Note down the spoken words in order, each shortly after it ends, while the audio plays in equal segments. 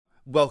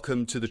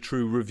Welcome to the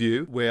True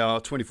Review. We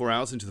are 24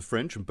 hours into the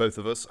Fringe, and both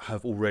of us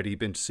have already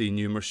been to see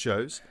numerous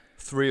shows,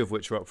 3 of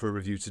which are up for a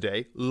review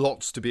today.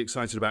 Lots to be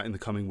excited about in the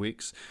coming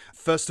weeks.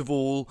 First of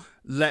all,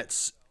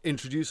 let's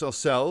introduce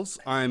ourselves.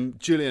 I'm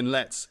Julian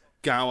Letts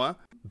Gower.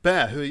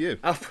 Bear, who are you?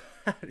 Oh,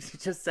 you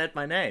just said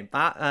my name.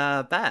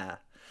 Bear.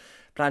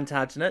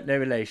 Plantagenet, no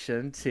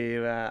relation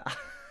to...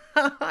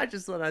 I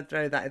just thought I'd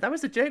throw that in. That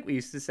was a joke we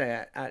used to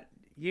say at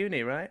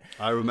uni, right?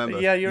 I remember.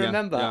 Yeah, you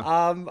remember.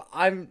 Yeah.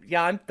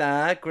 I'm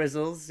Bear,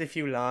 Grizzles, if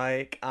you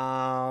like.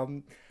 No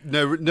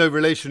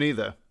relation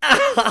either.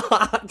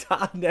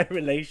 No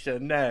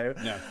relation, no.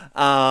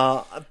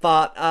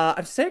 But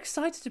I'm so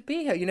excited to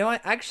be here. You know, I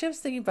was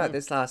thinking about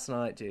this last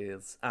night,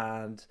 Jules,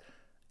 and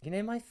you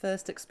know, my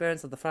first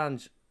experience of the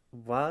Fringe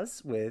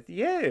was with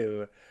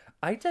you.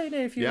 I don't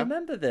know if you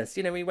remember this.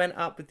 You know, we went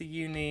up with the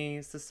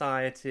uni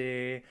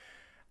society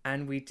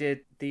and we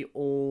did the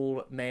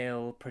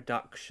all-male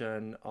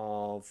production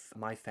of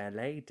My Fair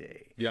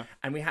Lady. Yeah.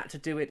 And we had to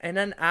do it in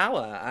an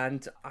hour.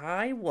 And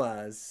I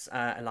was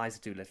Eliza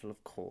Doolittle,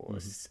 of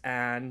course. Mm-hmm.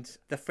 And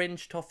the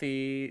Fringe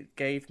Toffee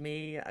gave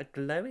me a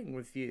glowing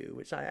review,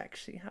 which I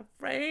actually have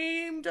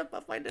framed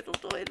above my little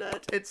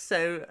toilet. It's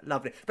so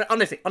lovely. But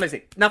honestly,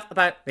 enough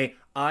about me.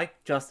 I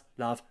just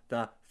love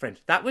the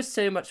Fringe. That was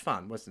so much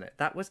fun, wasn't it?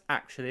 That was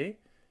actually...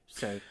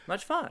 so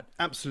much fun.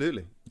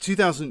 Absolutely.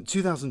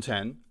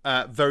 2010,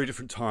 very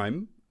different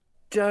time.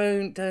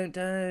 Don't.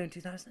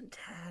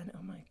 2010.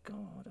 Oh my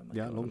God.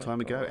 A long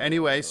time ago.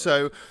 Anyway,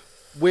 so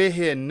we're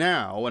here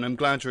now, and I'm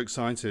glad you're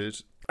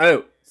excited.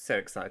 Oh, so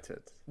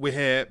excited. We're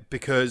here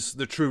because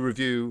the True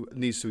Review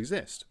needs to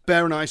exist.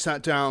 Bear and I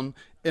sat down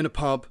in a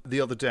pub the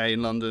other day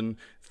in London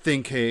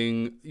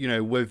thinking, you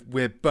know,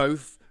 we're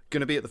both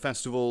going to be at the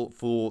festival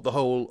for the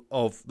whole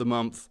of the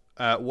month.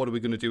 What are we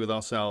going to do with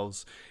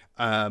ourselves?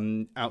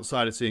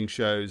 Outside of seeing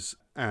shows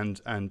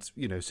and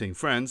you know, seeing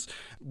friends,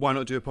 why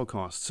not do a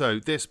podcast? So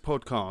this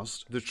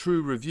podcast, The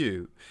True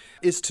Review,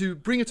 is to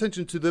bring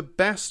attention to the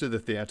best of the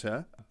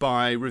theatre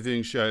by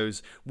reviewing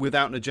shows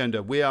without an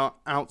agenda. We are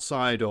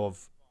outside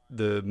of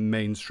the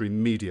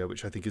mainstream media,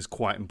 which I think is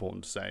quite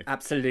important to say.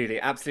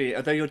 Absolutely.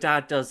 Although your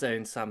dad does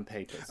own some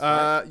papers,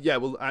 right? Yeah,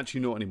 well,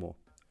 actually not anymore.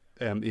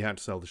 He had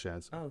to sell the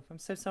shares. Oh, I'm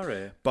so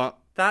sorry. But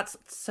that's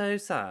so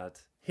sad.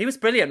 He was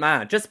brilliant,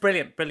 man. Just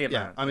brilliant man.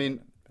 Yeah, I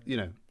mean... you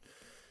know,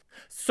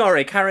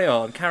 sorry. Carry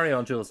on,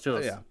 Jules.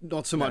 Yeah,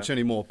 not so much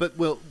anymore. But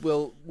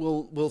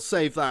we'll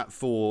save that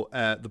for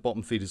the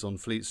bottom feeders on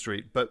Fleet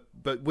Street. But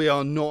we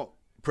are not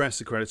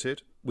press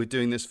accredited. We're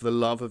doing this for the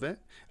love of it.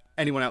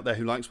 Anyone out there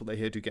who likes what they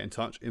hear, do get in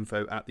touch.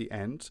 Info at the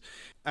end.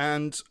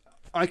 And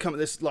I come at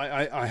this like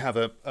I have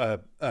a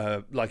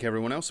like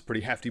everyone else, a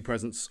pretty hefty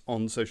presence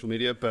on social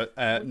media, but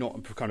not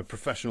a kind of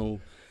professional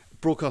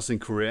broadcasting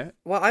career.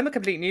 Well, I'm a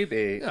complete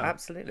newbie. Yeah.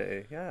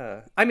 Absolutely,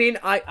 yeah. I mean,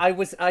 I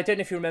don't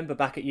know if you remember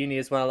back at uni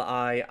as well,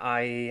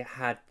 I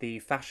had the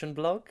fashion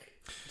blog.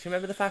 Do you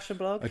remember the fashion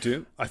blog? I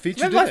do. I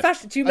featured in it. I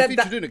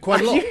featured in it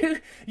quite a lot.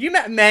 You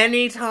met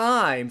many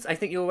times. I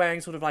think you were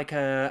wearing sort of like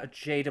a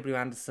J.W.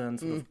 Anderson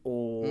sort of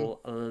all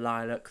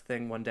lilac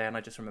thing one day, and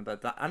I just remember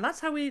that. And that's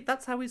how we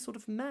sort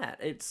of met.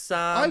 It's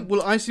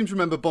I seem to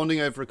remember bonding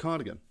over a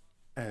cardigan.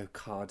 Oh,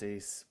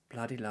 cardies.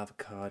 Bloody love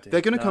a cardigan.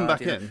 They're going to come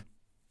back in.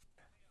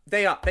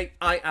 They are.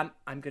 I'm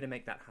going to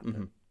make that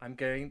happen.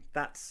 Mm-hmm.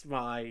 That's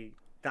why.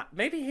 That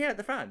maybe here at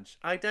the Fringe.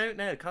 I don't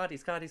know.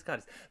 Cardies.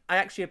 I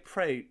actually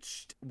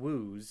approached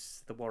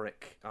Woos, the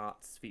Warwick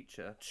Arts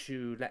feature,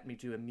 to let me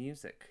do a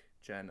music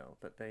journal,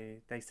 but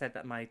they said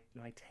that my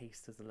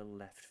taste is a little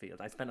left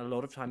field. I spent a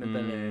lot of time in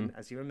Berlin,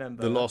 as you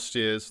remember. The lost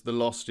years.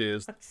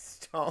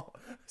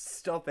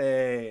 Stop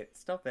it.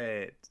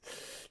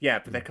 Yeah,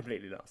 but they're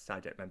completely lost. I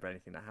don't remember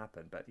anything that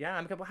happened. But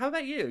yeah, how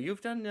about you? You've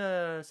done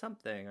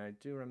something. I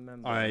do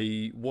remember.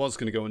 I was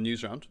going to go on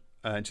Newsround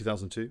in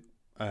 2002.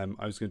 I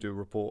was going to do a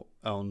report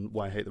on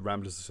why I hate the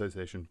Ramblers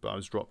Association, but I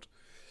was dropped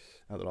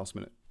at the last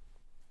minute.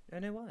 I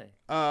know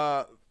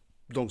why.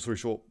 Long story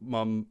short,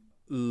 Mum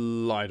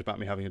lied about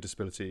me having a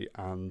disability,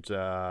 and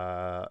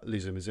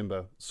Lisa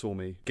Mzimba saw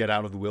me get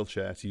out of the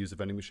wheelchair to use the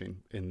vending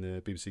machine in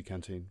the BBC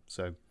canteen.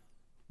 So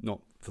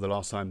not for the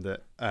last time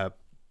that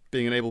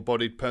being an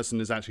able-bodied person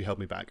has actually held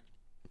me back.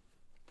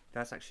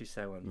 That's actually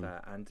so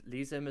unfair. And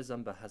Lizo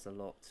Mazumba has a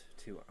lot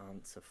to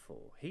answer for.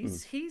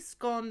 He's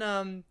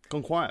gone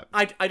quiet.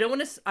 I don't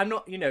want to. I'm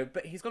not.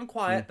 But he's gone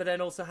quiet. But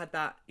then also had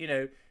that.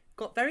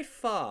 Got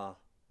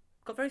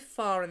very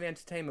far in the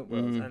entertainment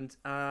world, and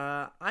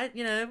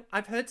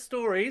I've heard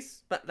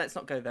stories, but let's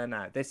not go there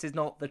now. This is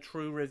not the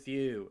True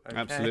Review. Okay?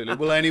 Absolutely.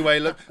 Well, anyway,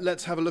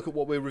 let's have a look at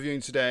what we're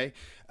reviewing today.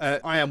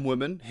 I Am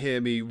Woman,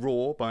 Hear Me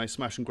Roar by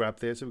Smash and Grab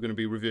Theatre. We're going to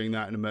be reviewing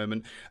that in a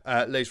moment.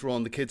 Later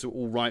on, The Kids Are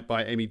All Right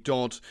by Amy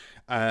Dodd.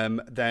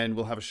 Then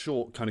we'll have a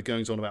short kind of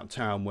goings on about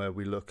town where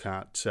we look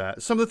at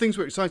some of the things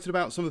we're excited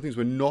about, some of the things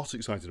we're not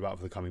excited about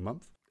for the coming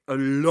month. A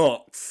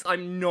lot.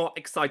 I'm not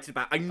excited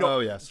about. I'm not. Oh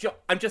yes.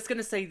 I'm just going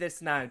to say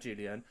this now,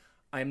 Julian.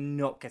 I'm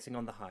not getting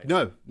on the hype.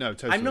 No,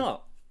 totally.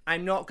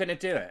 I'm not going to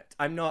do it.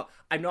 I'm not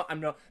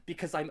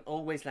because I'm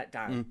always let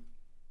down.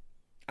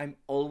 I'm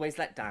always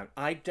let down.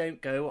 I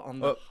don't go on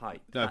the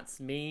hype. No. That's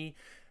me.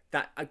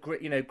 That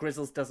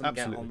Grizzles doesn't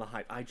get on the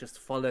hype. I just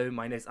follow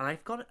my nose, and I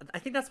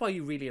think that's why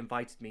you really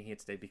invited me here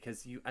today,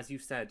 because you, as you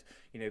said,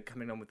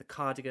 coming on with the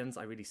cardigans,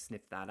 I really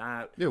sniffed that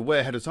out. Yeah, way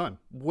ahead of time.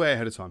 Way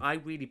ahead of time. I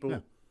really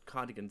brought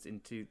cardigans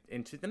into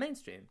the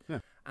mainstream. Yeah.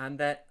 And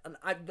that, and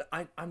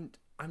I'm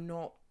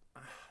not.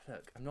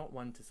 Look, I'm not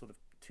one to sort of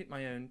toot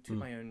my own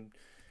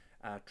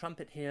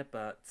trumpet here,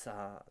 but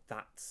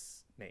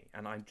that's me,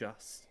 and I'm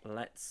just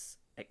let's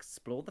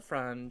explore the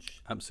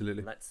fringe.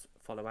 Absolutely. Let's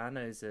follow our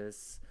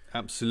noses.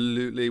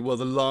 Absolutely. Well,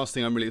 the last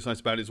thing I'm really excited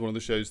about is one of the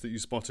shows that you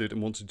spotted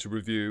and wanted to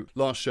review.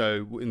 Last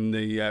show in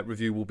the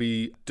review will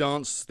be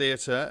dance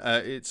theatre.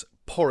 It's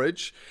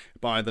Porridge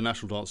by the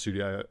National Dance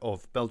Studio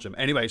of Belgium.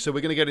 Anyway, so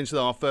we're going to get into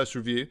our first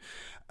review.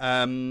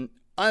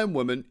 Iron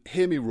Woman,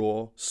 Hear Me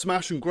Roar,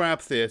 Smash and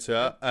Grab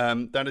Theatre.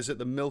 That is at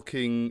the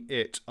Milking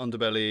It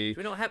Underbelly.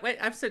 Do we not have? Wait,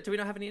 I've said, do we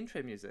not have any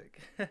intro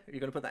music? Are you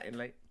going to put that in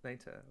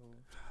later?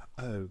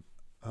 Or...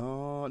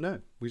 Oh, no,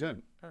 we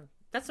don't. Oh,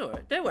 that's all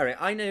right. Don't worry.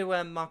 I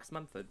know Marcus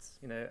Mumford's,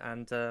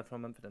 and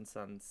from Mumford and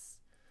Sons,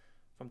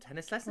 from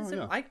tennis lessons. Oh,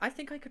 yeah. I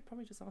think I could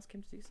probably just ask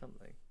him to do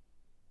something.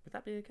 Would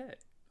that be okay?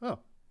 Oh.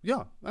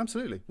 Yeah,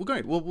 absolutely. Well,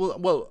 great.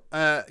 Well,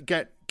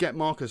 get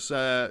Marcus,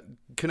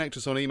 connect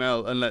us on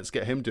email, and let's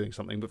get him doing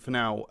something. But for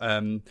now,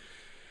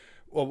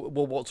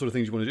 what sort of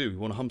things do you want to do? You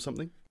want to hum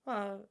something?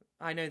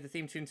 I know the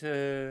theme tune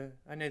to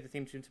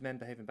Men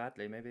Behaving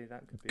Badly. Maybe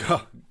that could be.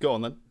 Go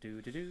on then.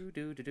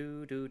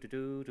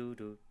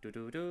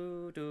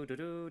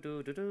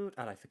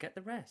 And I forget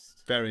the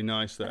rest. Very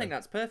nice, though. I think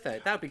that's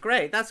perfect. That would be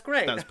great. That's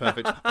great. That's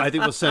perfect. I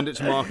think we'll send it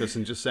to Marcus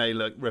and just say,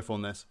 look, riff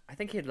on this. I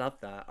think he'd love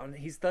that. I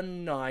mean, he's the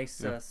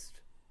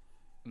nicest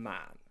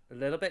man. A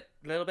little bit,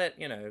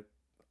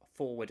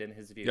 forward in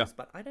his views,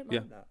 but I don't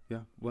mind that.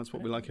 Yeah, well, that's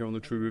what we like here on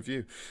the True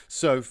Review.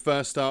 So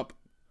first up,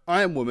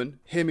 Iron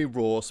Woman, Hear Me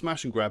Roar,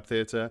 Smash and Grab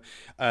Theatre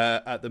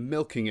at the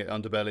Milking It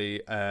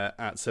Underbelly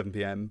at 7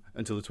 p.m.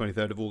 until the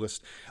 23rd of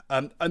August.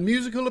 A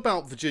musical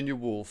about Virginia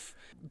Woolf.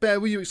 Bear,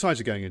 were you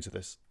excited going into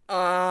this?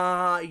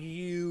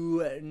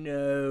 You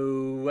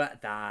know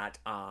that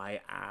I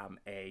am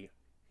a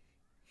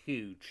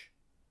huge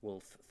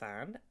Woolf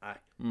fan.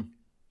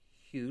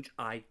 Huge.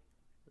 I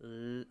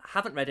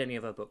haven't read any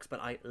of her books, but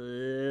I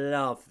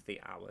love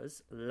The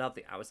Hours.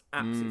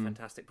 Absolutely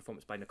fantastic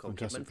performance by Nicole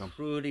Kidman. Film.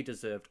 Truly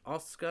deserved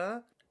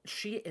Oscar.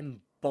 She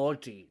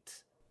embodied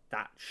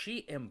that.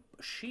 She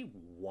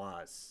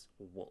was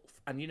Woolf,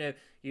 and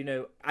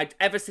I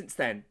ever since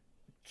then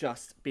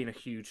just been a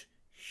huge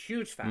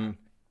fan.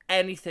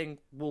 Anything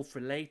Woolf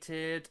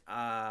related.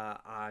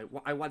 I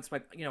once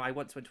went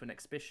to an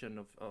exhibition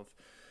of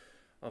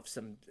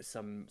some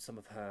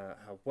of her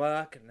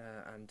work, and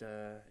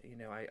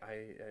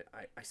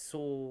I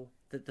saw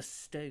the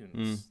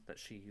stones that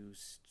she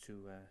used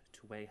to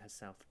weigh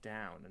herself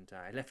down, and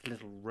I left a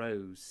little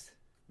rose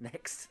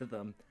next to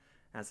them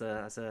as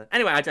a.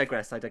 Anyway, I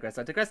digress.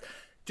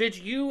 Did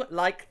you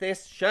like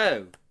this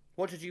show?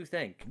 What did you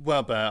think?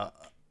 Well, Bear,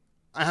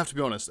 I have to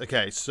be honest.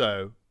 Okay,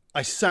 so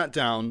I sat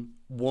down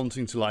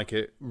wanting to like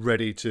it,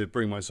 ready to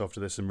bring myself to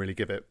this and really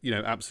give it,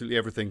 absolutely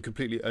everything,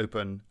 completely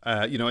open.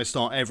 I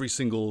start every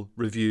single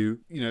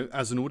review,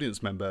 as an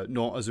audience member,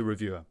 not as a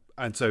reviewer.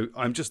 And so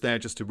I'm just there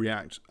just to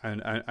react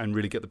and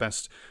really get the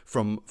best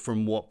from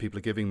what people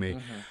are giving me.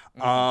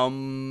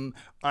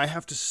 I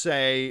have to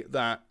say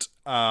that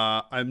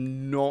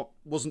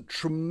wasn't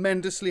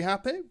tremendously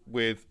happy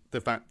with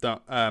the fact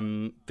that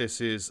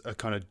this is a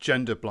kind of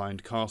gender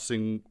blind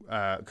casting,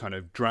 kind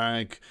of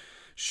drag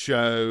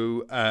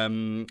show.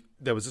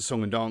 There was a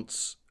song and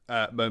dance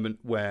moment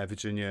where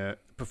Virginia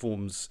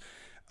performs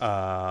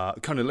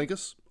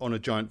cunnilingus on a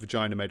giant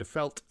vagina made of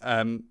felt.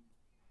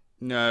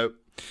 No.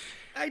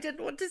 I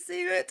didn't want to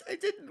see it. I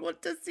didn't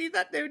want to see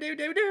that.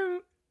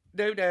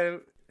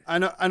 No.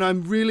 And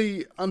I'm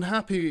really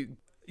unhappy.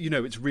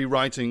 It's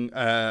rewriting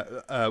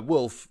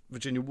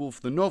Virginia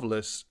Woolf, the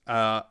novelist,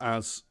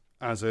 as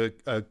a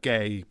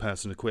gay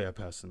person, a queer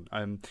person.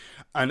 And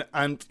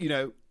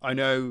I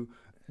know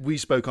we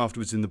spoke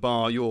afterwards in the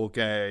bar. You're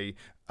gay.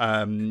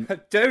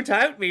 Don't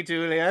out me,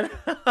 Julian.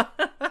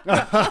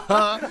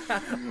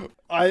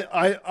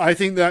 I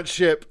think that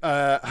ship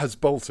has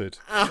bolted.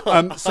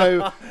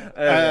 The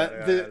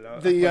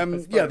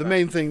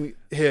main thing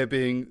here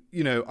being,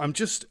 I'm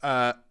just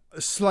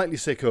slightly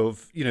sick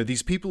of,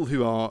 these people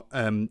who are,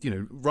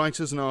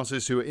 writers and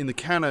artists who are in the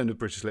canon of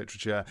British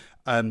literature.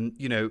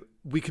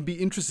 We can be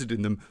interested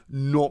in them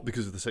not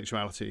because of the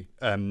sexuality.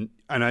 And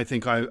I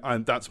think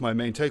that's my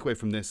main takeaway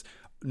from this.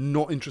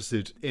 Not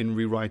interested in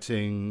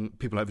rewriting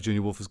people like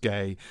Virginia Woolf as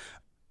gay.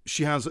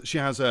 She has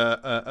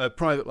a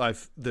private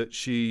life that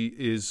she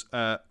is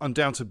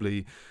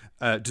undoubtedly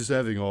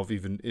deserving of,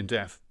 even in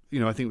death.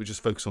 I think we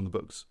just focus on the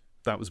books.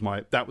 That was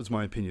my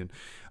opinion.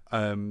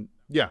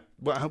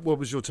 What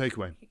was your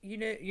takeaway?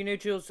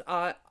 Jules,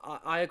 I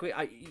agree.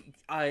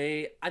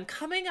 I'm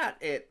coming at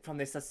it from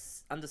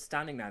this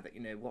understanding now that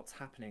what's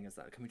happening is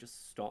that can we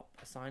just stop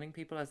assigning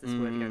people as this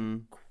word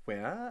again,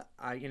 queer?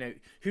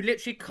 Who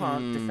literally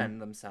can't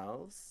defend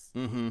themselves.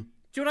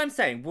 you know what I'm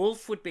saying?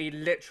 Wolf would be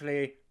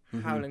literally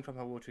howling from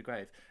her watery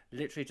grave,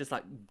 literally just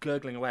like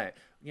gurgling away.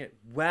 You know,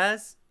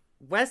 where's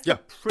the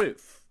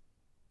proof?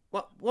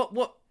 What?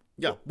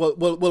 Yeah,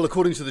 well.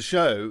 According to the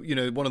show, you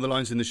know, one of the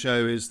lines in the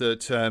show is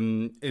that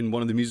in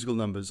one of the musical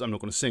numbers, I'm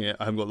not going to sing it.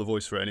 I haven't got the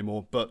voice for it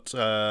anymore. But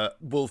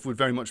Wolf would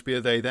very much be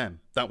a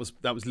they/them. That was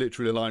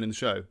literally a line in the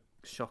show.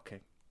 Shocking,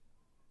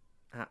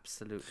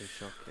 absolutely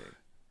shocking.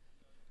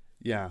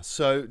 Yeah,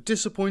 so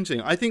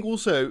disappointing. I think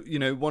also, you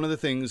know, one of the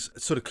things,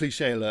 sort of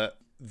cliche alert,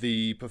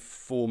 the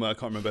performer, I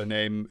can't remember her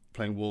name,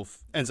 playing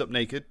Wolf, ends up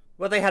naked.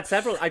 Well, they had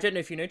several. I don't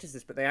know if you noticed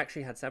this, but they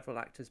actually had several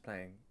actors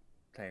playing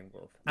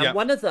Wolf, and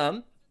one of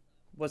them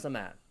was a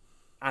man,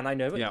 and I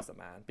know it was a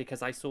man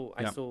because I saw,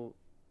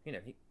 you know,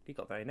 he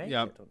got very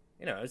naked.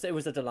 You know, it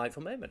was a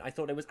delightful moment. I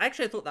thought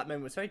that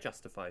moment was very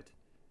justified.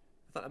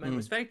 I thought that moment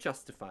was very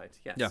justified.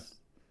 Yes.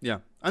 Yeah,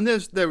 and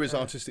there is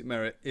artistic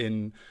merit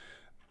in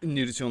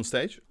nudity on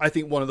stage. I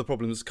think one of the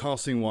problems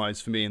casting wise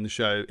for me in the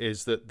show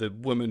is that the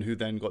woman who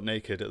then got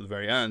naked at the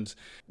very end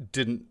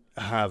didn't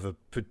have a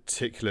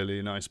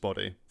particularly nice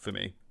body for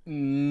me.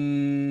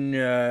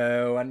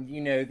 No, and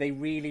you know they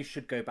really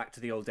should go back to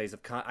the old days of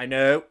I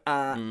know.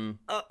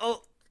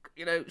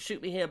 You know,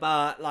 shoot me here,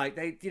 but like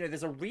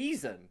there's a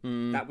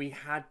reason that we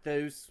had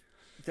those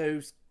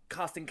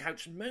casting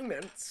couch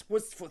moments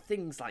was for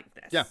things like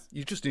this. Yeah,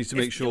 you just need to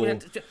make sure.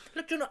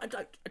 Look, do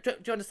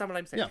you understand what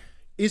I'm saying? Yeah.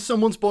 Is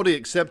someone's body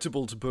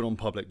acceptable to put on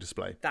public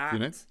display?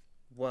 That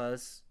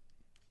was.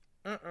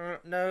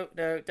 No,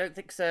 don't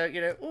think so. You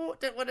know,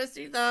 don't want to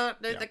see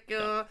that. No, thank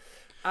you.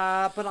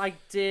 But I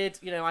did,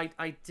 you know,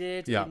 I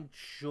did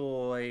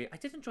enjoy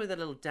the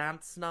little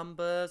dance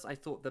numbers. I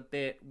thought the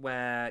bit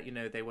where, you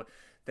know, they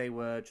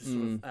were just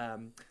sort of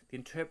the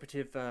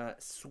interpretive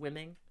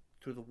swimming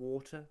through the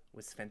water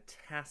was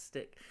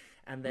fantastic.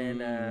 And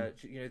then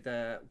you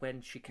know,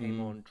 when she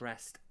came on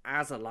dressed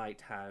as a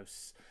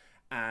lighthouse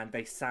and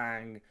they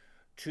sang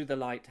to the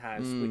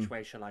lighthouse, which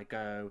way shall I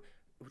go?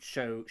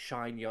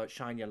 Shine your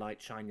light, love,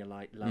 shine the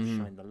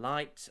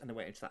light, and they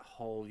went into that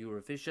whole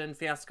Eurovision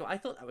fiasco. I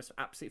thought that was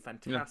absolutely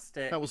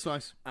fantastic. That was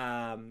nice.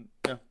 How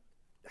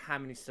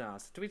many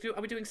stars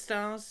are we doing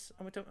stars?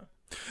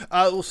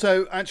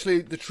 Also,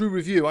 actually, the true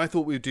review, I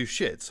thought we'd do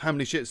shits. How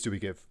many shits do we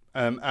give?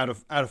 Out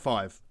of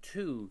 5?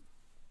 2.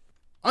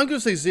 I'm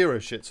going to say 0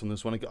 shits on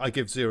this one. I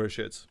give 0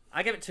 shits.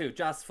 I give it 2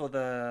 just for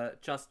the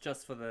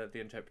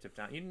interpretive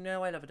dance. You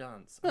know I love a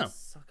dance. I'm a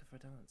sucker for a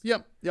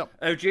dance. Yep.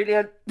 Oh,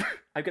 Julian,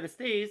 I'm going to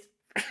sneeze.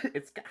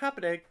 It's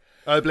happening.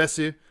 Oh, bless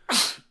you.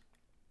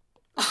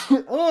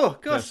 Oh,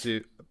 gosh.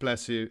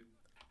 Bless you.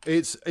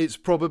 It's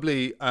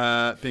probably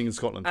being in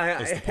Scotland.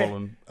 It's the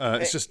pollen.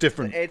 It's just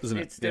different,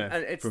 isn't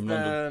it? From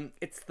London.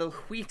 It's the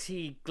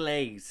wheaty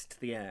glaze to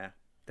the air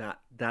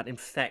that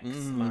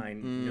infects my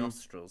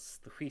nostrils.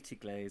 The wheaty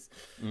glaze.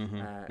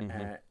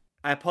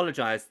 I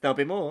apologise. There'll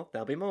be more.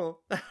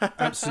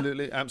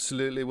 Absolutely.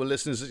 Well,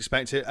 listeners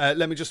expect it.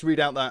 Let me just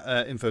read out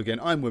that info again.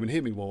 I'm Women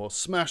Hear Me War,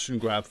 Smash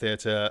and Grab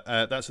Theatre.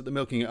 That's at the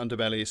Milking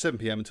Underbelly, 7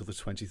 p.m. until the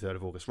 23rd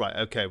of August. Right,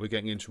 okay, we're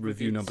getting into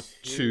review number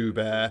 2,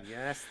 Bear.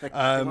 Yes,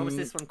 what was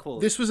this one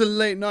called? This was a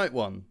late night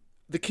one.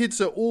 The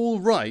Kids Are All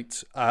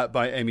Right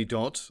by Amy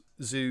Dodd,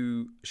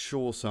 Zoo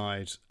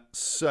Shoreside.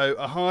 So,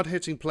 a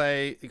hard-hitting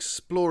play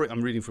exploring...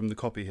 I'm reading from the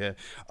copy here.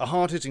 A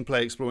hard-hitting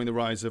play exploring the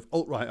rise of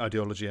alt-right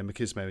ideology and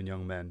machismo in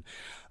young men.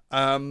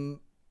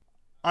 I'm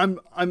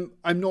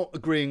not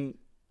agreeing...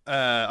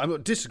 I'm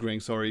not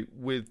disagreeing,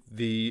 with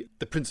the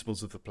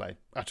principles of the play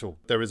at all.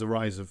 There is a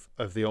rise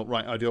of the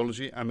alt-right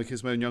ideology and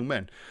machismo in young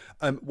men.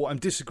 What I'm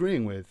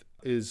disagreeing with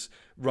is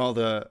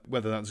rather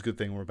whether that's a good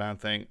thing or a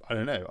bad thing. I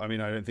don't know. I mean,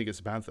 I don't think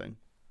it's a bad thing.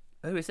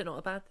 Oh, is it not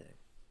a bad thing?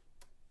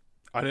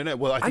 I don't know.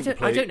 Well, I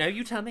don't know.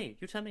 You tell me.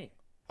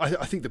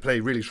 I think the play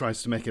really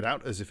tries to make it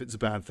out as if it's a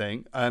bad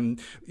thing. I agree.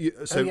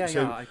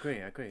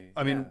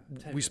 I mean,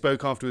 totally. We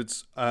spoke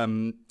afterwards.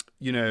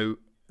 You know,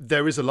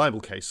 there is a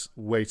libel case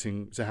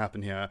waiting to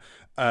happen here.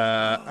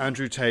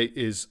 Andrew Tate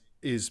is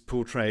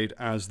portrayed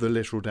as the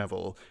literal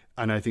devil,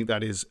 and I think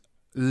that is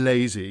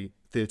lazy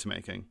theatre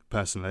making.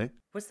 Personally,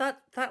 was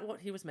that what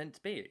he was meant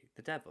to be?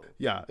 The devil?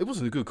 Yeah, it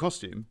wasn't a good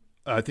costume.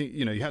 I think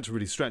you had to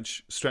really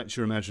stretch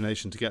your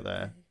imagination to get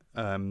there.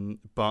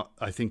 But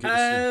I think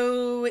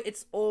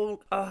it's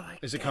all.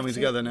 Is it coming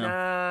together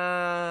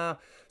now?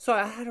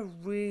 Sorry, I had a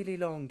really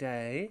long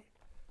day,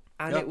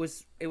 and it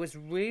was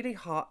really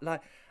hot.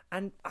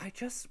 And I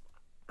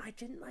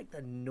didn't like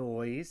the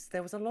noise.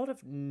 There was a lot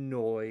of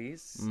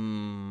noise.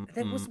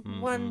 There was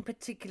one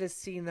particular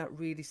scene that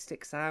really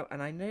sticks out,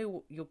 and I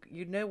know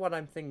you know what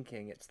I'm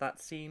thinking. It's that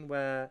scene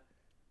where,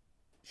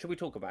 should we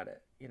talk about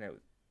it?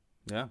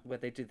 Where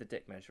they do the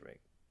dick measuring.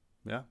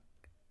 Yeah.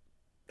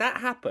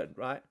 That happened,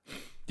 right?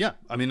 Yeah,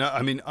 I mean,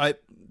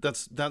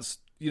 that's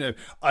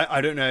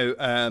I don't know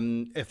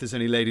if there's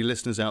any lady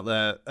listeners out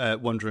there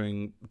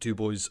wondering, do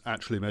boys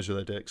actually measure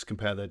their dicks,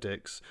 compare their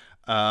dicks?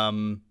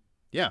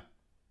 Yeah,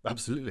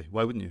 absolutely.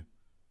 Why wouldn't you?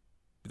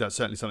 That's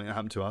certainly something that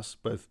happened to us,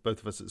 both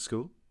of us at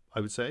school. I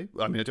would say.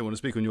 I mean, I don't want to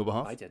speak on your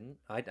behalf. I didn't.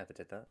 I never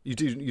did that. You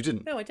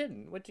didn't? No, I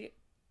didn't. What do you?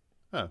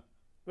 Oh,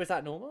 was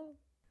that normal?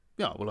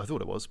 Yeah, well, I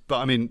thought it was. But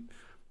I mean...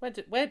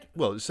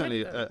 Well,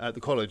 certainly at the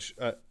college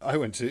I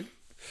went to.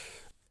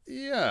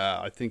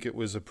 Yeah, I think it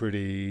was a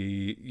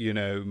pretty,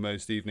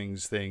 most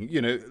evenings thing.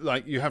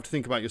 Like you have to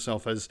think about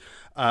yourself as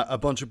a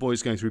bunch of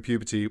boys going through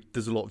puberty.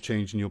 There's a lot of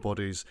change in your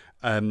bodies.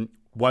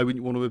 Why wouldn't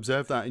you want to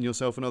observe that in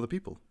yourself and other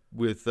people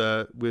with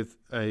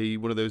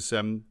one of those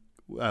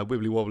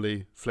wibbly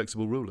wobbly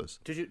flexible rulers?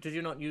 Did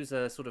you not use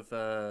a sort of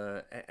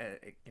those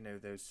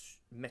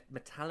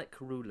metallic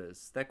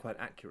rulers? They're quite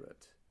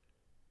accurate.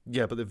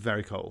 Yeah, but they're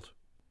very cold.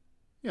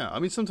 Yeah, I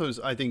mean, sometimes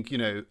I think,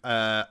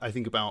 I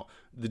think about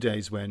the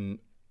days when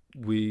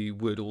we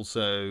would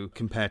also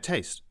compare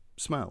taste,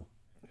 smell.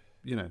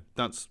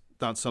 That's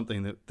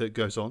something that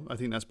goes on. I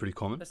think that's pretty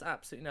common. There's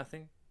absolutely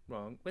nothing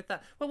wrong with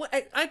that. Well,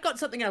 I've got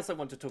something else I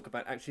want to talk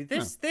about, actually.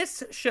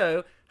 This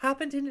show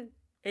happened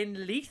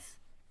in Leith.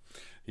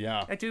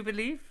 Yeah. I do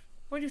believe.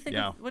 What do you think?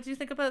 Yeah. What do you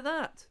think about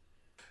that?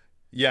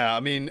 Yeah, I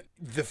mean,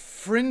 the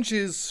fringe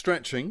is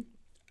stretching.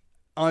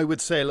 I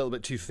would say a little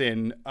bit too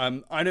thin.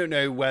 I don't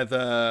know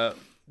whether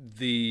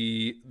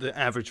the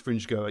average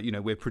fringe goer,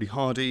 we're pretty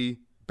hardy,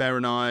 Bear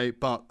and I,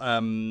 but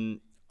are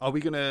we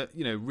going to,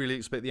 really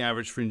expect the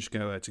average fringe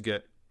goer to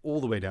get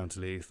all the way down to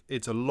Leith?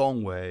 It's a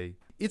long way.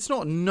 It's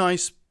not a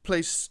nice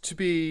place to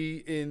be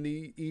in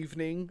the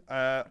evening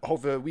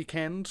of a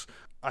weekend.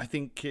 I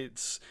think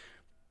this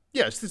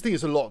thing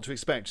is a lot to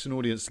expect an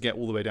audience to get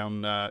all the way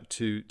down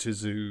to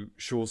Zoo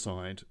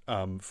Shoreside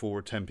for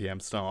a 10 p.m.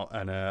 start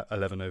and a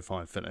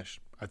 11:05 finish.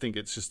 I think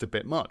it's just a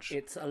bit much.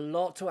 It's a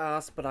lot to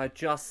ask, but I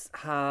just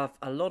have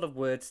a lot of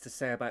words to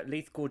say about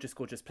Leith. Gorgeous,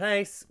 gorgeous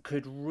place.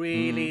 Could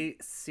really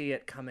see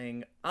it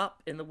coming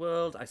up in the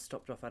world. I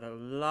stopped off at a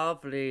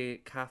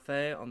lovely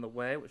cafe on the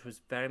way, which was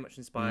very much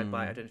inspired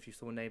by, I don't know if you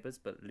saw Neighbours,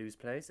 but Lou's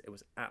Place. It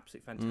was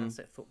absolutely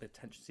fantastic. I thought the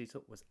attention to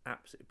detail was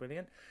absolutely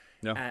brilliant.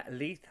 Yeah.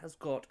 Leith has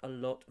got a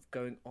lot of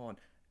going on.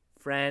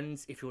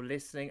 Friends, if you're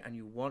listening and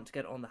you want to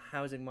get on the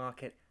housing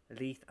market,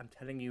 Leith, I'm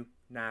telling you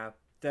now,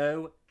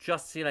 though,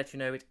 just to let you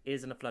know, it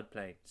is in a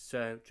floodplain.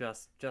 So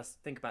just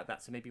think about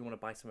that. So maybe you want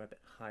to buy somewhere a bit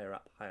higher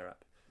up.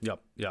 Yep.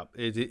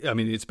 I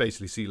mean, it's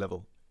basically sea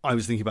level. I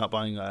was thinking about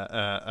buying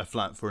a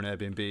flat for an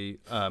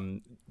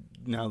Airbnb.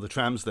 Now the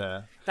tram's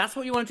there. That's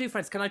what you want to do,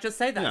 friends. Can I just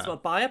say that as well?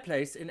 Buy a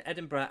place in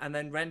Edinburgh and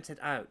then rent it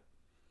out.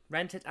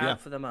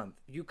 For the month.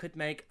 You could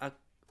make a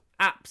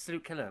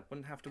absolute killer.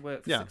 Wouldn't have to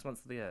work for 6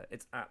 months of the year.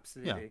 It's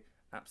absolutely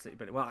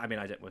brilliant. Well, I mean,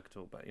 I don't work at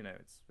all, but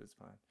it's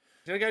fine.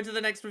 Shall we go to the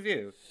next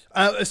review?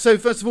 So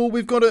first of all,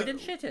 we've got to... We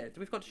didn't shit it.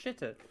 We've got to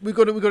shit it. We've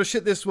got to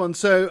shit this one.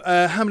 So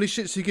how many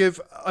shits do you give?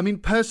 I mean,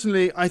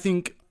 personally, I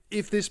think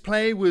if this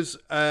play was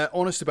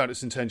honest about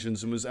its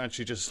intentions and was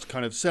actually just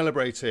kind of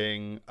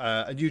celebrating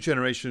a new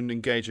generation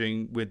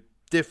engaging with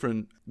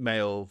different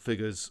male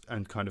figures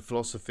and kind of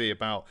philosophy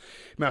about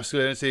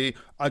masculinity,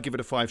 I'd give it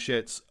a 5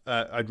 shits.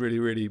 I'd really,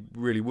 really,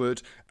 really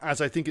would.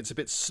 As I think it's a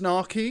bit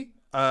snarky.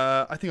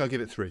 I think I'll give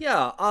it 3.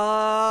 Yeah,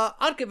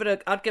 I'd give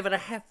it a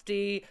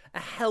healthy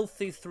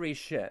 3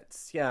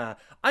 shits. Yeah,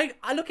 I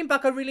looking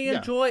back, I really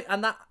enjoy,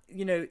 and that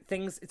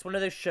things. It's one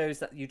of those shows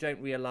that you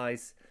don't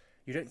realize,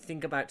 you don't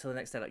think about till the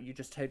next day. Like you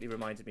just totally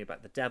reminded me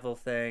about the devil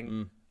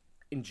thing.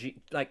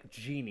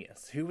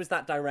 Genius. Who was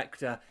that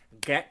director?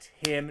 Get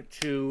him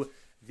to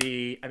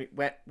the. I mean,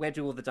 where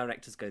do all the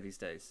directors go these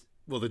days?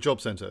 Well, the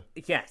job centre.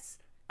 Yes.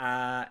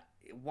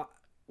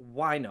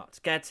 Why not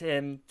get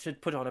him to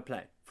put on a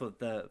play for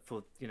the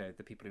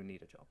people who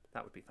need a job?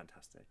 That would be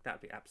fantastic. That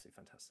would be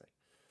absolutely fantastic.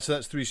 So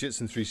that's 3 shits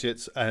and 3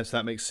 shits. So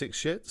that makes 6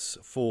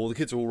 shits for The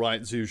Kids Are All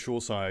Right, Zoo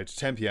Shoreside,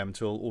 10 p.m.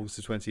 until August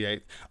the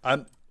 28th.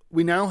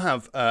 We now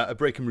have a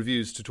break in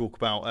reviews to talk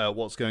about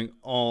what's going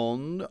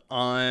on,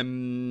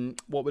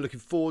 what we're looking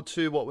forward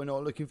to, what we're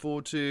not looking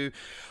forward to.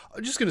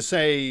 I'm just going to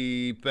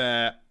say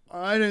that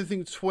I don't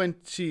think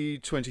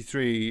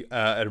 2023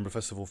 Edinburgh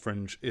Festival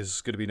Fringe is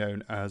going to be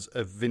known as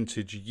a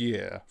vintage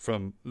year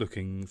from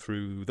looking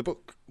through the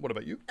book. What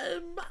about you?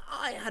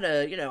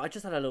 I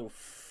just had a little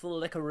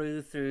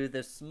flickaroo through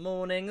this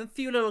morning, a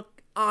few little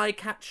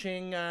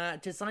eye-catching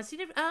designs.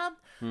 I'm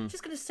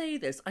just going to say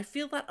this. I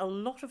feel that a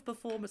lot of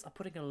performers are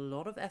putting a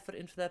lot of effort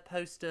into their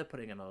poster,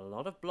 putting in a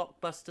lot of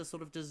blockbuster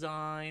sort of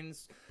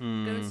designs. Go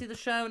and see the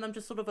show, and I'm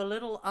just sort of a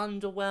little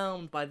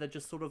underwhelmed by the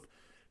just sort of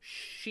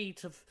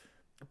sheet of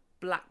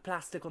black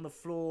plastic on the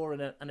floor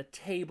and a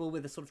table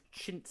with a sort of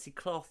chintzy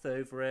cloth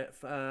over it.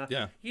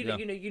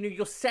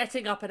 You're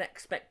setting up an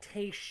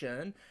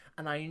expectation,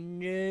 and I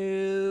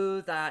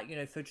know that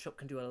Photoshop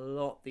can do a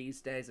lot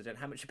these days. I don't know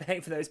how much you're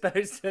paying for those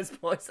posters,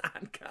 boys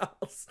and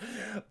girls,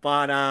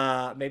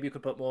 but maybe you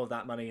could put more of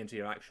that money into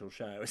your actual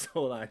show. Is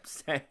all I'm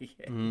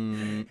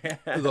saying.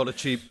 A lot of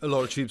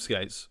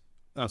cheapskates.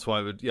 That's why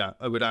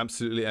I would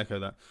absolutely echo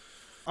that.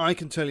 I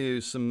can tell you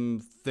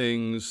some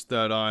things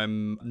that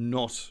I'm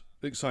not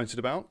excited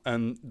about,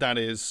 and that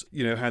is,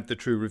 had the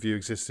true review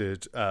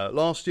existed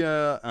last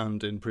year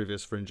and in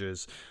previous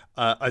fringes,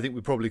 I think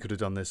we probably could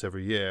have done this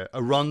every year.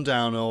 A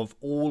rundown of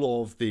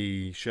all of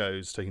the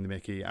shows taking the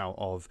mickey out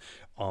of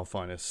our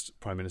finest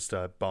Prime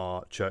Minister,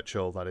 bar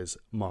Churchill, that is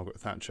Margaret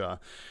Thatcher.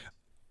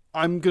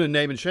 I'm going to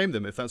name and shame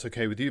them if that's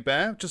okay with you,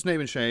 Bear. Just name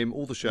and shame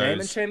all the shows. Name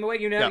and shame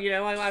away.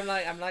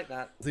 I'm like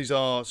that. These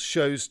are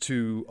shows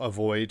to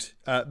avoid.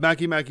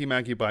 Maggie, Maggie,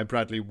 Maggie by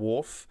Bradley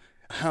Wharf.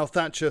 How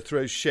Thatcher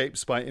Throws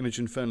Shapes by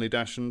Imogen Fernley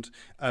Dashand,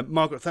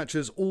 Margaret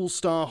Thatcher's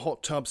All-Star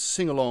Hot Tub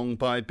Sing-Along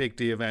by Big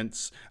D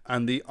Events,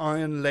 and the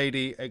Iron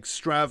Lady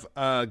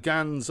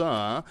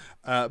Extravaganza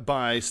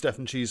by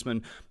Stephen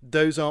Cheeseman.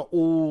 Those are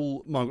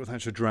all Margaret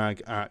Thatcher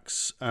drag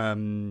acts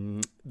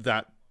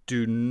that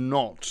do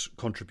not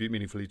contribute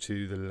meaningfully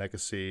to the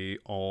legacy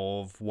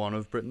of one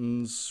of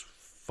Britain's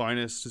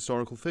finest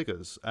historical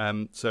figures.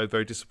 So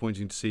very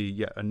disappointing to see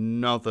yet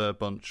another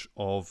bunch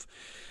of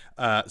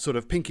sort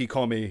of pinky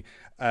commie,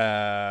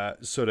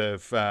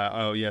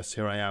 oh yes,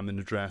 here I am in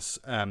a dress,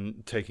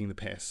 taking the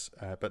piss.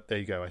 But there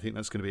you go. I think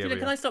that's going to be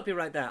Can I stop you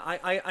right there?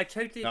 I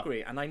totally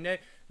agree. And I know,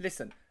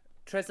 listen,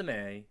 Theresa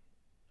May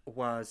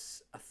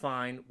was a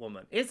fine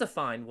woman, is a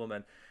fine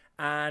woman.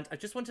 And I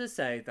just wanted to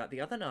say that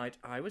the other night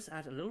I was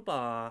at a little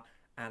bar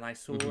and I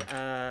saw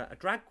a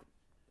drag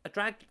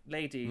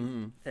lady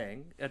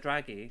thing, a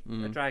draggy.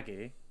 Do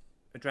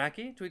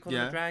we call it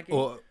a draggy?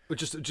 Or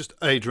just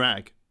a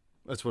drag.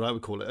 That's what I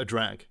would call it, a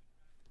drag.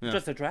 Yeah.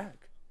 Just a drag,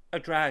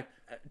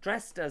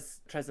 dressed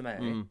as Theresa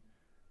May,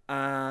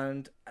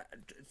 and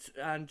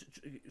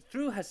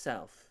threw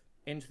herself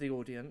into the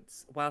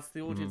audience whilst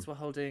the audience were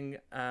holding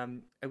a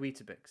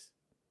Weetabix.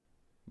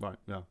 Right.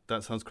 No,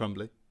 that sounds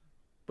crumbly.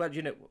 Well,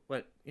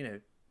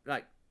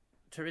 like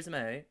Theresa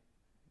May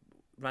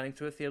running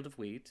through a field of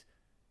wheat.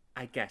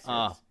 I get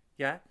it.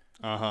 Yeah.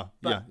 Yeah.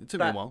 It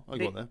took me a while. I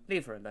got there.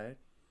 Leave her alone.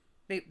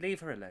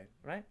 Leave her alone.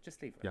 Right.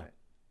 Just leave her alone.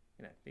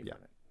 Leave her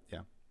alone.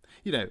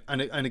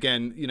 And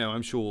again,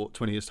 I'm sure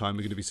 20 years' time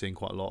we're going to be seeing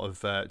quite a lot of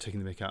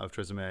taking the mick out of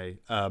Theresa May.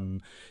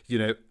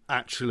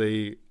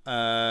 Actually,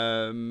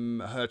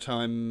 her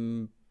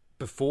time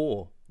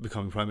before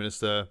becoming Prime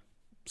Minister,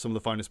 some of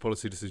the finest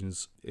policy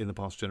decisions in the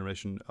past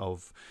generation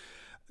of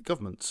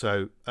government.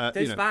 So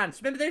those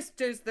vans, remember those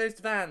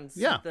vans?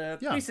 Yeah,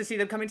 We used to see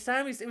them coming to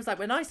town. It was like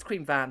when ice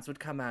cream vans would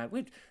come out.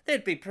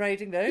 They'd be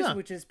parading those. It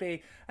would just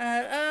be,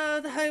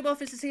 the Home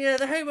Office is here.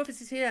 The Home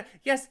Office is here.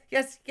 Yes,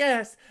 yes,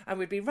 yes. And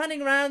we'd be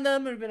running around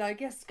them and we'd be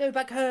like, yes, go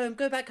back home,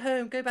 go back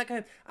home, go back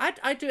home.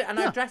 I'd do it, and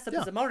I'd dress up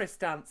as a Morris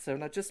dancer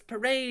and I'd just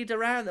parade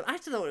around them. I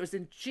just thought it was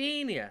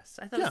ingenious.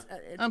 I thought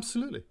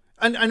absolutely.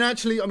 And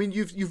actually, I mean,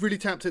 you've really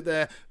tapped it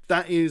there.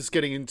 That is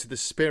getting into the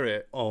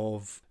spirit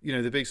of,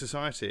 the big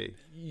society.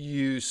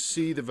 You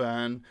see the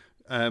van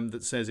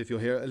that says, if you're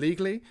here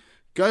illegally,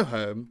 go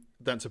home.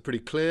 That's a pretty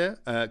clear,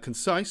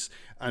 concise,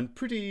 and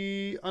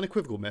pretty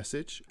unequivocal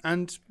message.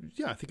 And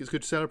I think it's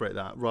good to celebrate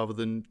that rather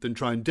than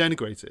try and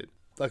denigrate it.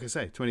 Like I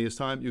say, 20 years'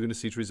 time, you're going to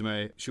see Theresa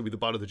May. She'll be the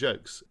butt of the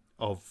jokes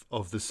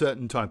of the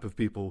certain type of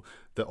people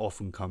that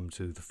often come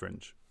to the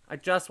fringe. I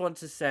just want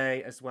to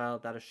say as well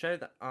that a show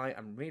that I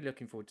am really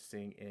looking forward to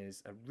seeing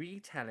is a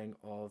retelling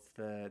of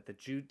the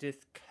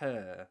Judith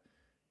Kerr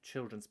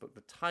children's book,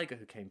 The Tiger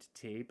Who Came to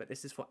Tea, but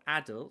this is for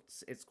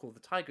adults. It's called The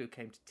Tiger Who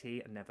Came to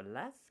Tea and Never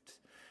Left,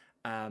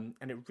 and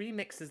it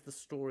remixes the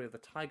story of the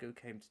tiger who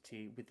came to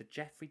tea with the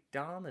Jeffrey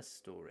Dahmer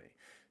story.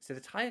 So the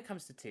tiger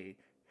comes to tea,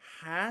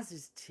 has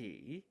his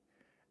tea,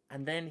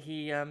 and then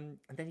he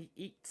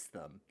eats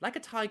them like a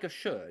tiger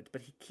should,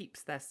 but he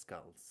keeps their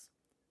skulls.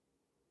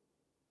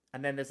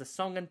 And then there's a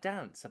song and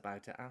dance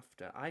about it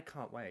after. I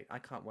can't wait.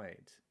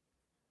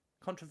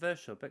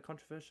 Controversial, but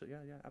controversial. Yeah,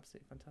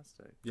 absolutely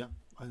fantastic. Yeah,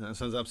 I think that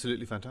sounds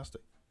absolutely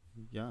fantastic.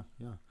 Yeah.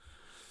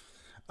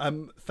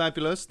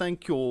 Fabulous.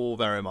 Thank you all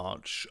very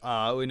much.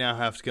 We now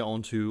have to get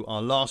on to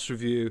our last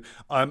review.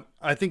 I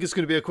think it's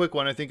going to be a quick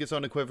one. I think it's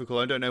unequivocal.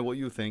 I don't know what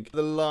you think.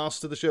 The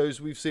last of the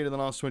shows we've seen in the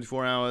last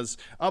 24 hours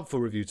up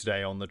for review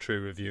today on the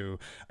True Review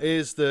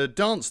is the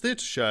dance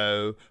theatre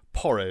show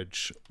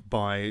Porridge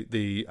by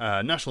the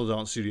National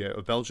Dance Studio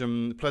of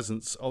Belgium,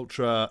 Pleasance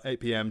Ultra,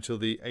 8 p.m. till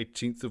the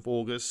 18th of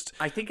August.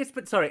 I think it's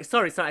sorry.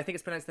 I think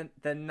it's pronounced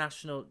the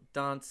National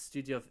Dance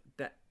Studio of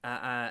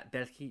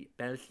Belgium.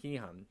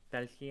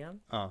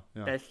 Oh,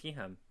 yeah.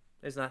 Belgium.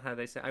 Isn't that how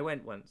they say? I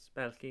went once.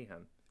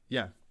 Belgium.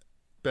 Yeah.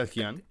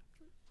 Belgium.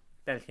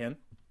 Belgium.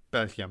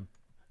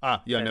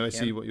 Yeah, no, I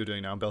see what you're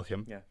doing now.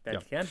 Belgium. Yeah,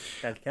 Belgium.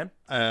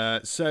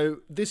 So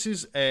this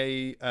is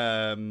a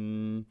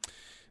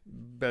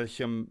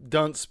Belgium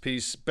dance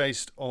piece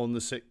based on the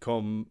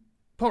sitcom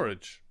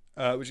Porridge,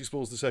 which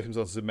explores the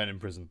circumstances of men in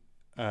prison.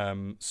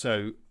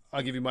 So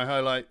I'll give you my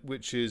highlight,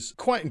 which is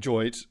quite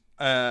enjoyed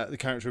the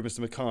character of Mr.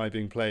 Mackay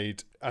being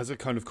played as a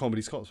kind of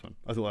comedy Scotsman.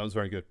 I thought that was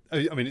very good.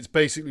 I mean, it's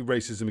basically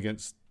racism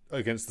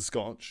against the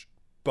Scotch,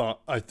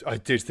 but I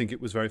did think it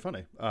was very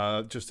funny.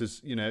 Just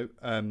as,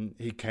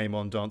 he came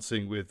on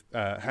dancing with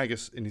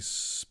haggis in his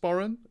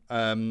sporran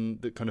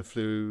that kind of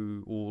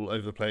flew all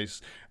over the place.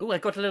 Oh, I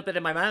got a little bit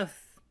in my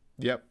mouth.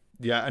 Yep.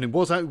 Yeah, and it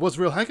was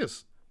real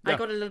haggis. Yeah. I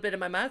got a little bit in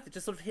my mouth. It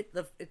just sort of hit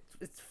it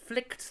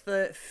flicked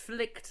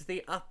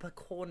the upper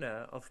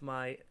corner of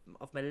my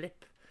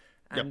lip,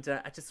 and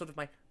I just sort of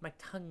my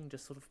tongue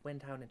just sort of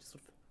went down and just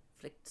sort of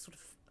flicked,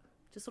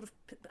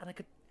 and I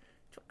could.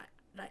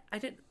 I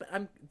didn't. But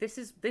this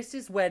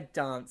is where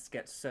dance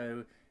gets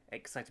so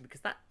exciting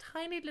because that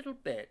tiny little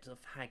bit of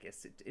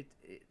haggis, it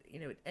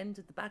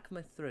ended the back of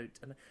my throat,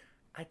 and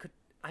I could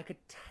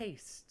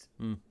taste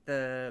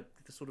the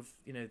sort of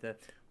the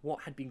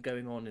what had been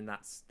going on in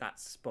that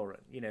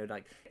sporran.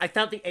 Like I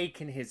felt the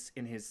ache in his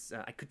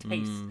I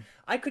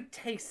could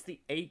taste the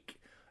ache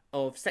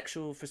of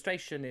sexual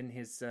frustration in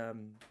his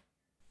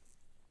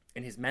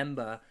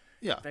member.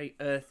 Yeah. Very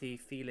earthy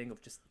feeling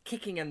of just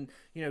kicking and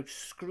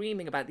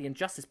screaming about the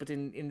injustice, but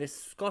in this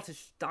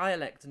Scottish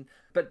dialect, and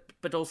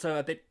but also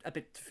a bit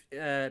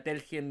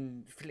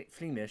Belgian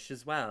Flemish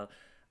as well,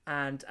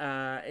 and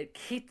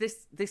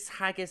this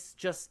haggis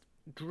just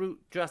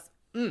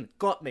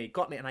got me,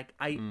 and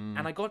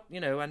I got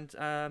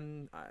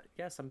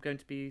yes, I'm going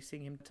to be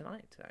seeing him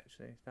tonight,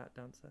 actually, that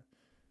dancer.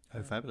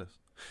 Oh, fabulous.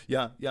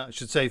 Yeah. I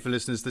should say for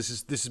listeners, this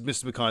is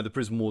Mr. Mackay, the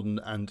prison warden,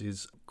 and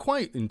his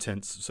quite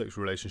intense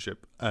sexual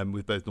relationship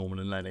with both Norman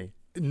and Lenny.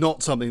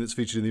 Not something that's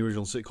featured in the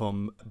original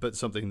sitcom, but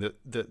something that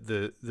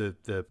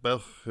the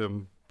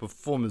Belgium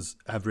performers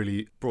have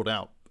really brought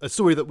out. A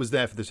story that was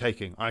there for the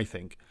taking, I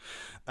think.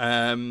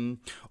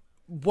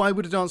 Why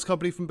would a dance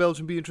company from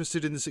Belgium be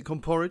interested in the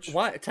sitcom Porridge?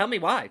 Why? Tell me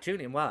why,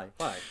 Julian. Why?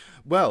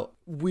 Well,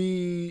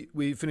 we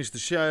finished the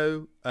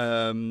show.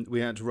 We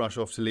had to rush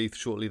off to Leith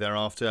shortly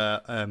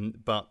thereafter.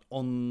 But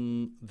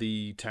on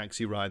the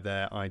taxi ride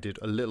there, I did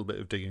a little bit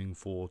of digging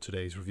for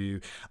today's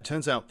review. It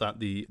turns out that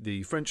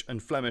the French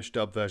and Flemish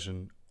dub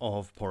version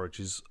of Porridge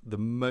is the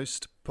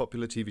most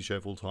popular TV show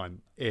of all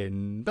time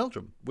in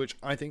Belgium, which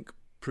I think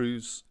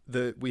proves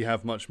that we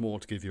have much more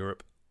to give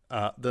Europe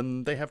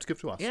than they have to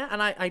give to us. Yeah,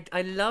 and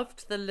I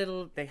loved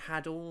they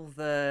had all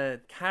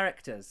the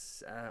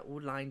characters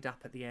all lined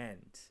up at the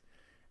end,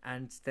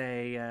 and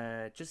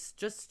they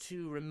just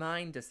to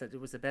remind us that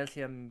it was a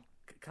Belgium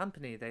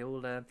company. They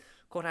all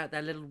got out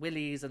their little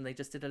willies and they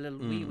just did a little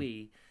wee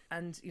wee,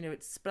 and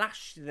it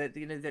splashed.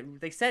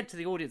 They said to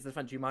the audience at the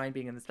front, "Do you mind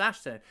being in the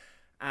splash zone?"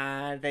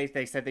 And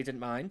they said they didn't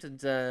mind, and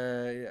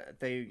they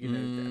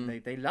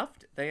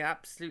loved it. They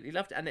absolutely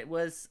loved it, and it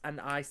was.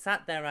 And I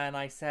sat there and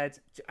I said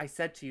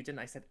to you, didn't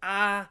I? I said,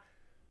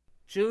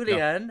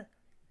 Julian, no.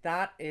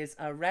 That is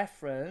a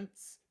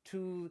reference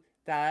to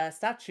the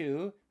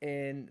statue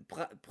in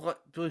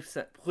Brussels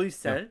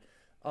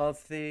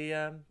of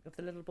the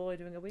little boy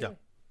doing a wee.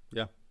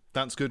 Yeah,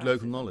 that's good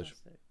local knowledge.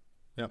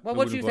 Yeah. Well,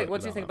 what do you think?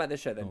 What do you think about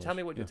this show then? Tell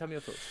me tell me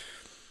your thoughts.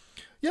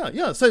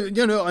 Yeah. So,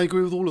 I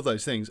agree with all of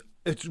those things.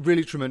 It's a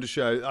really tremendous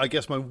show. I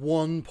guess my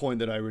one point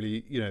that I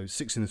really,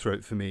 sticks in the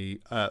throat for me,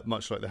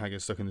 much like the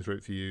haggis stuck in the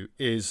throat for you,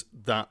 is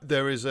that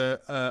there is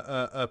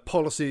a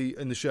policy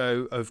in the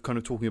show of kind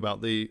of talking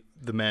about the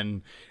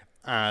men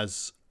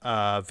as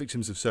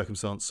victims of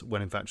circumstance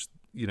when in fact,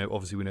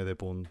 obviously we know they're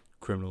born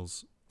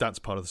criminals. That's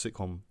part of the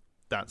sitcom.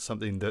 That's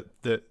something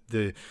that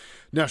the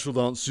National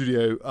Dance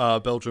Studio,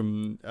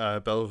 Belgium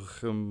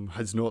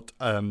has not...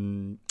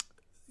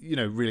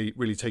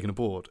 really taken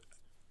aboard.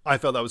 I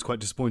felt that was quite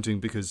disappointing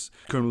because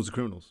criminals are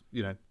criminals.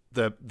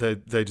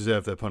 They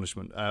deserve their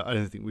punishment. I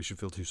don't think we should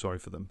feel too sorry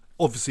for them.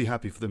 Obviously,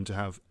 happy for them to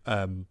have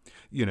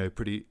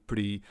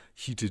pretty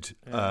heated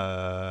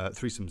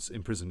threesomes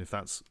in prison if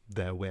that's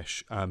their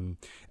wish, and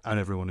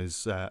everyone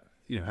is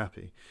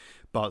happy.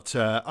 But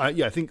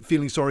I think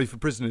feeling sorry for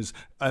prisoners,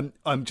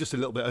 I'm just a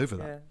little bit over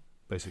that.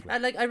 Basically,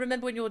 and I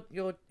remember when your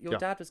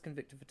dad was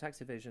convicted for tax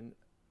evasion,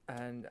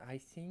 and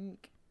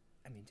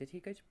did he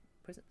go to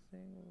prison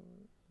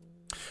thing?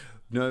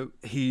 No,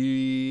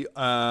 he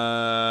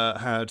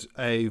had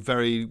a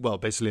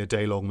basically a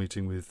day-long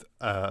meeting with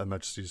Her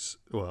Majesty's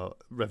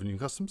Revenue and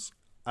Customs.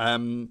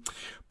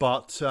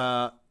 But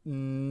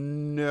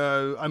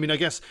no, I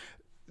guess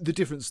the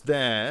difference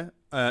there.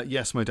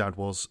 Yes, my dad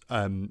was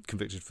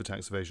convicted for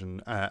tax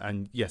evasion,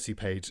 and yes, he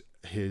paid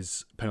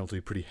his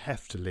penalty pretty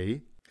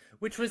heftily.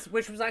 Which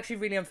was actually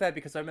really unfair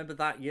because I remember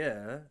that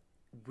year.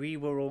 We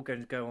were all going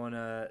to go on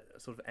a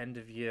sort of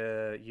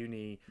end-of-year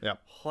uni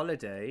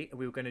holiday.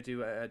 We were going to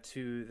do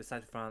to the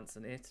south of France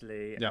and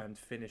Italy and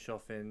finish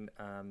off in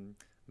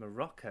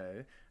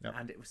Morocco.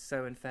 And it was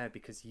so unfair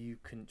because you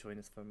couldn't join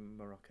us from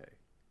Morocco.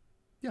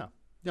 Yeah,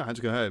 I had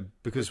to go home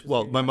because,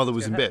 my mother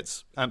was in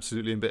bits,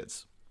 absolutely in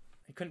bits.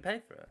 You couldn't pay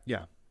for it?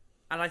 Yeah.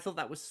 And I thought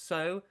that was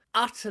so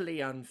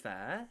utterly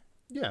unfair.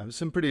 Yeah, it was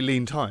some pretty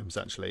lean times,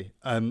 actually.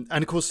 And,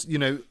 of course,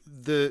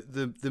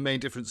 the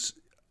main difference...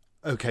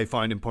 Okay,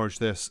 fine, in Porridge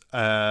they're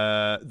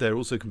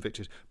also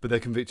convicted, but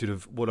they're convicted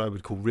of what I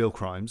would call real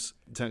crimes.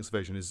 Tax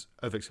evasion is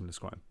a victimless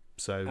crime.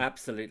 So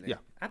absolutely. Yeah.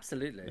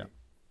 Absolutely. Yeah.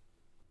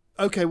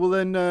 Okay, well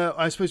then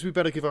I suppose we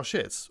better give our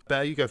shits.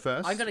 Bear, you go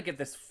first. I'm going to give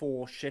this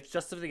 4 shifts,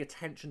 just for the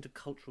attention to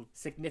cultural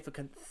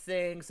significant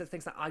things, the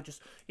things that I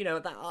just,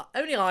 that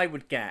only I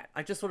would get.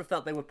 I just sort of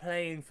felt they were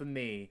playing for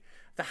me.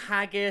 The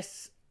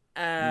haggis,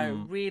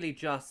 really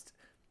just,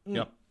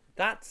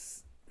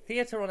 that's...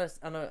 Theatre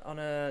on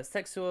a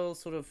sexual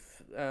sort of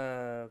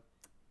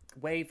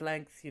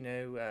wavelength,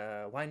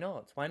 why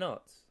not? Why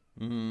not?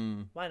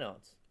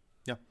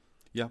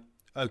 Yeah.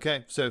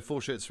 Okay, so 4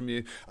 shits from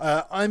you.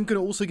 I'm going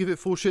to also give it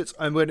 4 shits.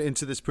 I went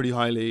into this pretty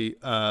highly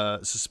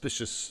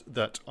suspicious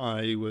that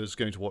I was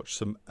going to watch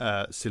some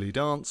silly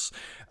dance.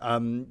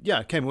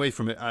 I came away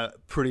from it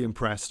pretty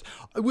impressed.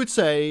 I would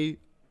say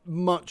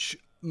much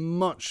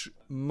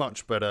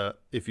better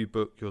if you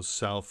book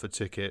yourself a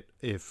ticket,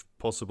 if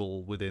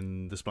possible,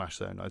 within the Splash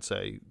Zone. I'd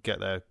say get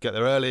there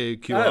early,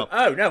 queue up.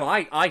 Oh no,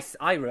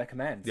 I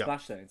recommend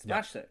Splash Zone.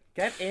 Splash Zone.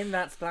 Get in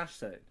that Splash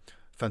Zone.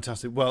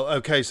 Fantastic. Well,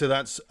 okay, so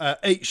that's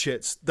 8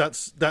 shits.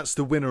 That's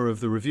the winner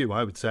of the review,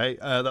 I would say.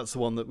 That's the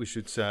one that we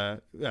should say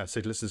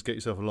to listeners, get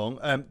yourself along.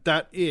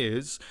 That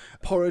is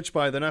Porridge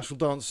by the National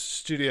Dance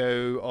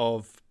Studio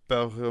of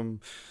Belgium.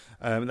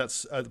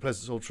 That's at the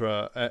Pleasance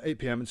Ultra, 8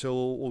 p.m. until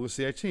August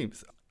the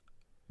 18th.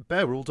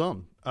 Bear, we're all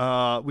done.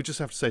 We just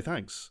have to say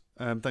thanks.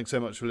 Thanks so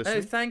much for listening.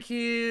 Oh, thank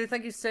you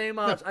so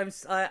much.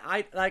 Yeah.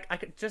 I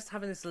could just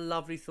having this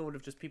lovely thought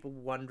of just people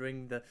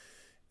wondering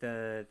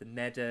the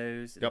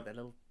meadows, and their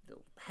little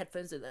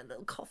headphones and their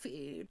little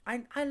coffee.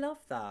 I love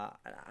that.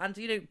 And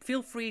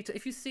feel free to,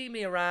 if you see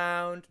me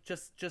around,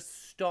 just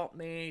stop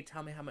me,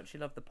 tell me how much you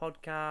love the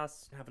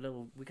podcast.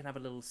 We can have a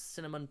little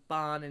cinnamon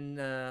bun in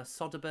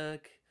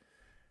Soderbergh.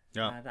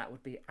 Yeah, that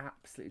would be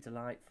absolutely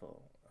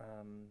delightful.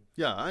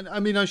 I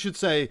mean, I should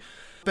say,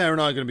 Bear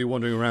and I are going to be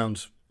wandering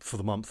around for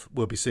the month.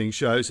 We'll be seeing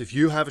shows. If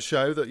you have a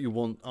show that you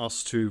want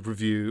us to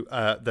review,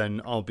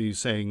 then I'll be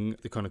saying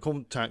the kind of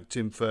contact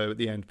info at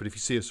the end. But if you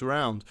see us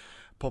around,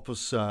 pop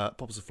us a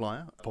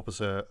flyer, pop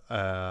us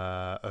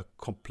a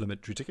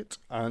complimentary ticket,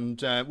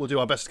 and we'll do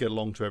our best to get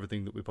along to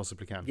everything that we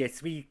possibly can.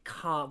 Yes, we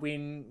can't. We're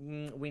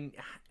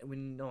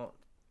not.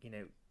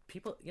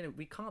 People.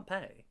 We can't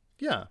pay.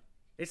 Yeah.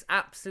 It's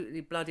absolutely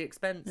bloody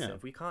expensive. Yeah.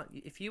 We can't.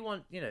 If you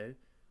want,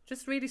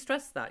 just really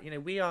stress that.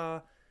 We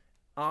are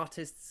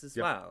artists as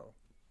well.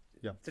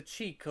 Yeah. The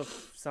cheek of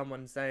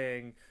someone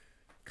saying,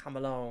 "Come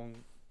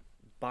along,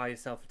 buy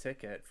yourself a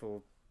ticket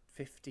for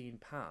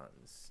 £15"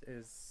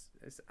 is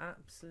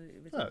absolutely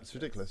ridiculous. No, it's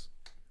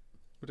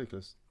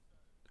ridiculous.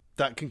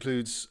 That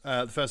concludes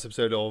the first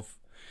episode of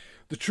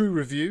The True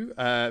Review,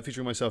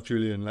 featuring myself,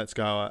 Julian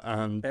Letzgauer,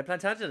 and Bear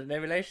Plantagenet, no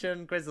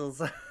relation,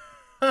 Grizzles.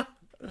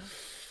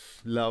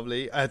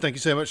 Lovely. Thank you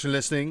so much for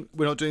listening.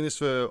 We're not doing this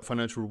for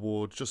financial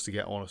reward, just to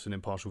get honest and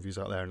impartial views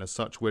out there. And as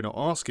such, we're not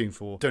asking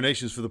for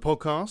donations for the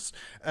podcast.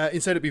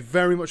 Instead, it'd be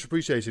very much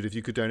appreciated if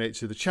you could donate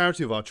to the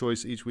charity of our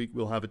choice. Each week,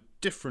 we'll have a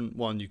different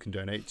one you can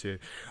donate to.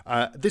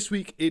 This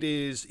week, it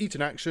is Eat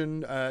in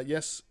Action.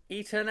 Yes?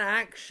 Eat in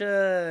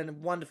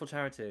Action. Wonderful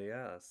charity.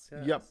 Yes.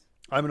 Yep.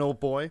 I'm an old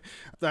boy.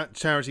 That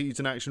charity, Eat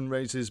in Action,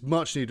 raises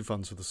much needed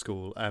funds for the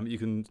school. You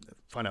can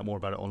find out more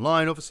about it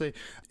online, obviously.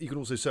 You can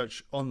also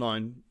search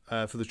online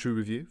for The True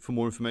Review for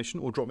more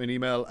information, or drop me an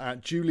email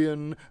at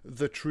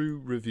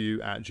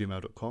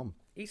julianthetruereview@gmail.com.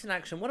 Eat in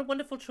Action. What a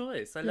wonderful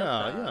choice. I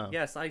love that. Yeah.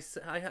 Yes, I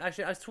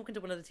was talking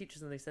to one of the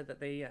teachers, and they said that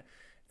they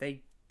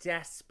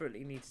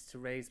desperately needed to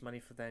raise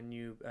money for their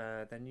new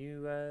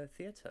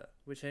theatre,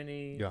 which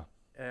only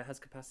has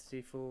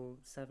capacity for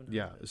 700.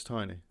 Yeah, it's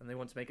tiny, and they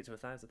want to make it to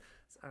 1,000.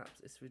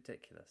 It's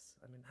ridiculous.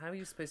 I mean, how are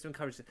you supposed to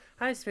encourage the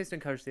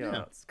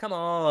arts? Come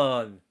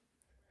on,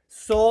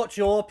 sort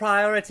your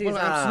priorities out.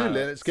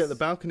 Absolutely. Let's get the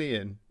balcony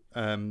in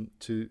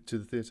to the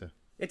theatre.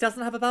 It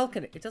doesn't have a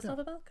balcony.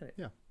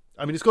 Yeah,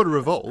 I mean, it's got a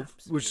revolve,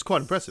 which is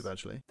quite impressive,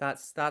 actually.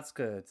 That's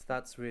good.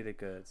 That's really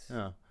good.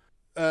 Yeah.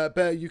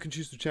 Bear, you can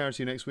choose the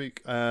charity next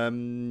week. All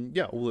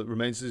that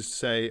remains is to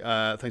say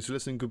thanks for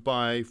listening.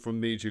 Goodbye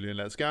from me, Julian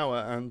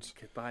Letzgauer, and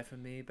goodbye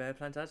from me, Bear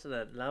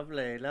Plantagenet.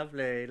 Lovely.